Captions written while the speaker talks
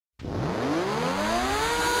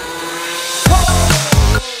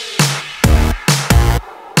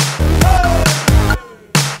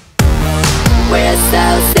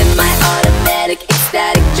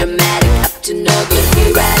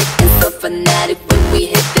we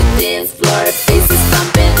hit the dance floor. Faces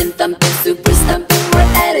thumping and thumping, super stumping. We're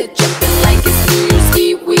at it, jumping like it's New Year's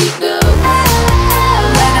Eve. We go.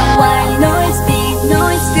 When a white noise, big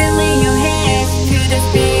noise filling your head. To the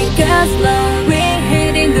speakers, low, we're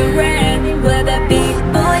hitting the red. Where the big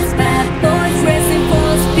boys, bad boys, racing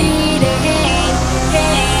full speed ahead.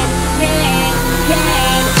 Head, head,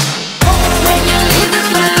 head. When you leave the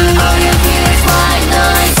club, all you hear is white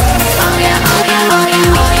noise. Oh yeah, oh yeah, oh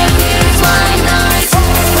yeah, all you hear is white noise.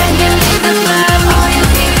 When you leave the club, all you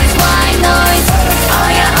hear is white noise. Oh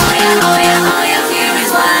yeah, oh yeah, oh yeah, all you hear is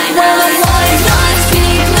white noise. White noise,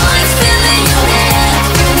 big noise filling your head.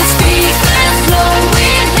 Through the speakers, low,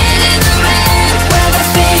 we're hitting the red. Where the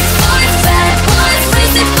big boys, bad boys,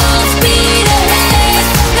 racing full speed ahead.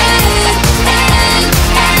 Head, head,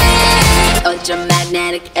 head.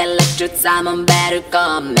 Ultramagnetic electrodes, I'm on better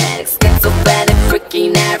cometic. Schizophrenic,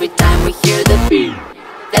 freaking every time we hear the beat.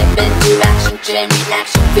 Step into action, chain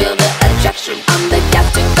reaction, feel the attraction. I'm the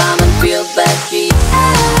captain, come and feel the heat.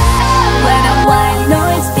 When a white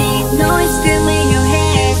noise